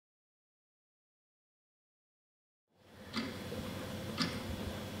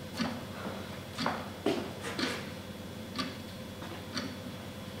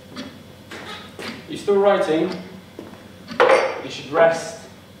still writing? You should rest.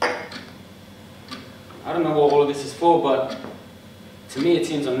 I don't know what all of this is for, but to me it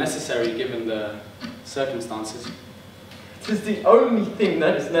seems unnecessary given the circumstances. It is the only thing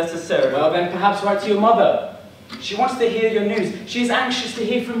that is necessary. Well then perhaps write to your mother. She wants to hear your news. She is anxious to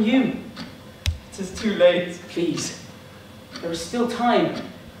hear from you. It is too late. Please, there is still time.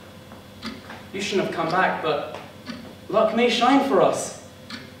 You shouldn't have come back, but luck may shine for us.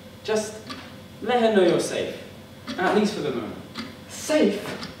 Just let her know you're safe, at least for the moment.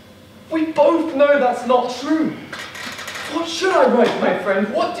 Safe? We both know that's not true. What should I write, my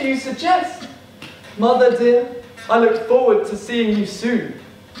friend? What do you suggest? Mother dear, I look forward to seeing you soon.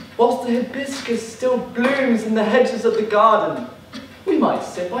 Whilst the hibiscus still blooms in the hedges of the garden, we might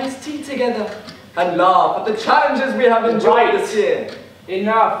sip iced tea together and laugh at the challenges we have enjoyed this year.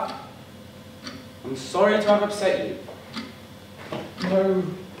 Enough. I'm sorry to have upset you. No,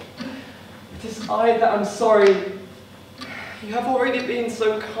 it is I that am sorry. You have already been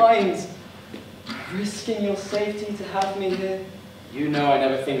so kind, risking your safety to have me here. You know I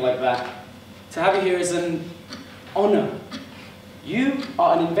never think like that. To have you here is an honor. You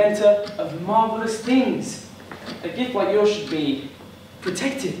are an inventor of marvelous things. A gift like yours should be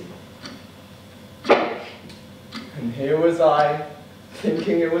protected. And here was I,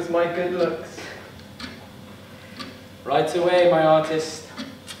 thinking it was my good looks. Right away, my artist.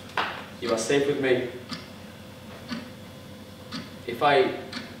 You are safe with me. If I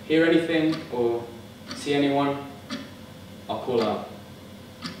hear anything or see anyone, I'll call out.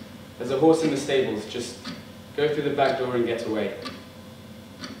 There's a horse in the stables. Just go through the back door and get away.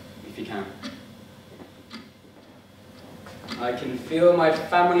 If you can. I can feel my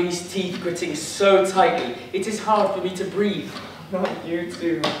family's teeth gritting so tightly. It is hard for me to breathe. Not you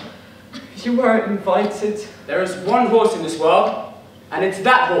two. You weren't invited. There is one horse in this world, and it's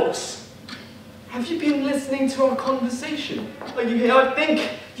that horse. Have you been listening to our conversation? Are you here? I think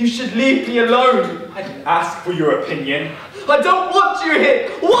you should leave me alone. I didn't ask for your opinion. I don't want you here.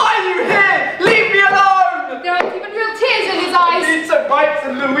 Why are you here? Leave me alone. There aren't even real tears in his eyes. I need to write to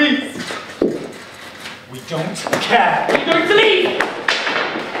Louise. We don't care. You're going to leave!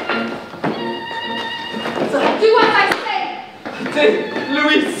 Do as I say.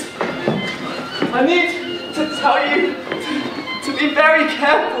 Louise, I need to tell you to be very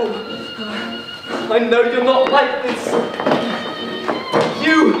careful. I know you're not like this.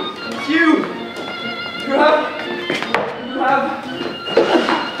 You have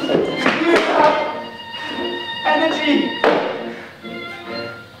energy.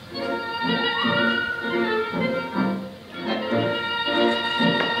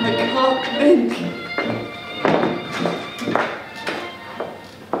 I can't think.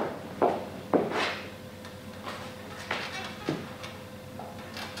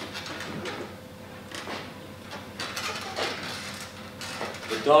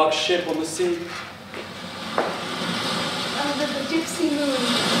 Dark ship on the sea. Under the gypsy moon.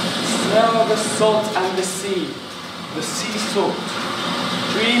 Smell the salt and the sea salt,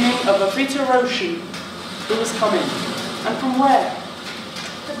 dreaming of a bitter ocean. Who is coming, and from where?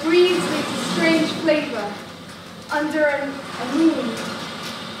 The breeze leaves a strange flavor under a moon.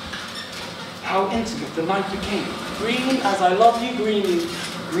 How intimate the night became. Green as I love you, green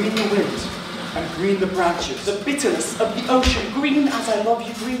the wind. And green the branches, the bitterness of the ocean. Green as I love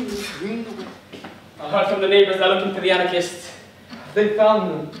you, green the wind. I heard from the neighbors they're looking for the anarchists. They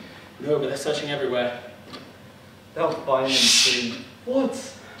found them. No, but they're searching everywhere. They'll find them soon. What?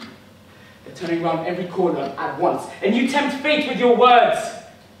 They're turning around every corner at once, and you tempt fate with your words.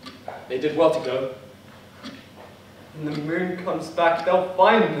 They did well to go. When the moon comes back, they'll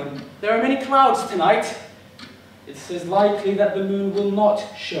find them. There are many clouds tonight. It is likely that the moon will not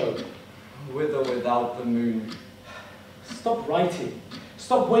show. With or without the moon. Stop writing,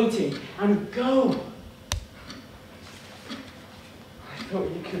 stop waiting, and go. I thought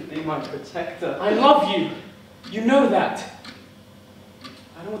you could be my protector. I love you. You know that.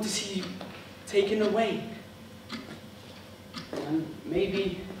 I don't want to see you taken away. And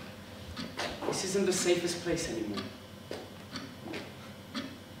maybe this isn't the safest place anymore.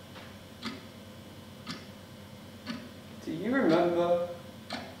 Do you remember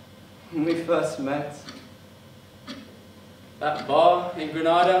when we first met? That bar in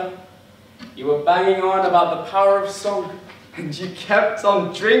Granada, you were banging on about the power of song. And you kept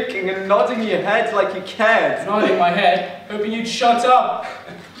on drinking and nodding your head like you cared. Nodding my head, hoping you'd shut up.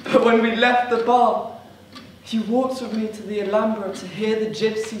 But when we left the bar, you walked with me to the Alhambra to hear the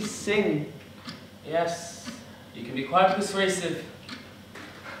gypsies sing. Yes, you can be quite persuasive.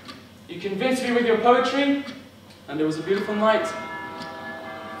 You convinced me with your poetry, and it was a beautiful night.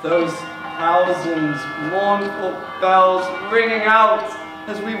 Those 1,000 mournful bells ringing out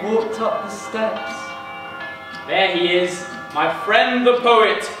as we walked up the steps. There he is, my friend the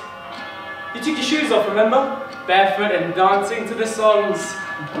poet. You took your shoes off, remember? Barefoot and dancing to the songs.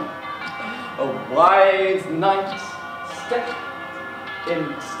 A wide night stepped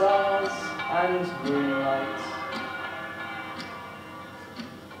in stars and moonlight.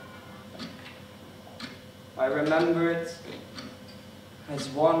 I remember it as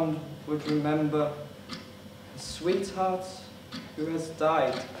one would remember a sweetheart who has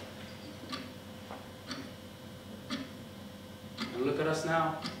died. And look at us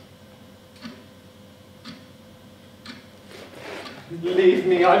now. Leave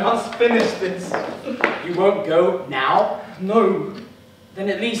me, I must finish this. You won't go now? No. Then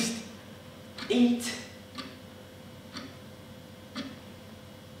at least eat.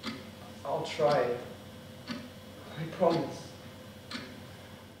 I'll try. I promise.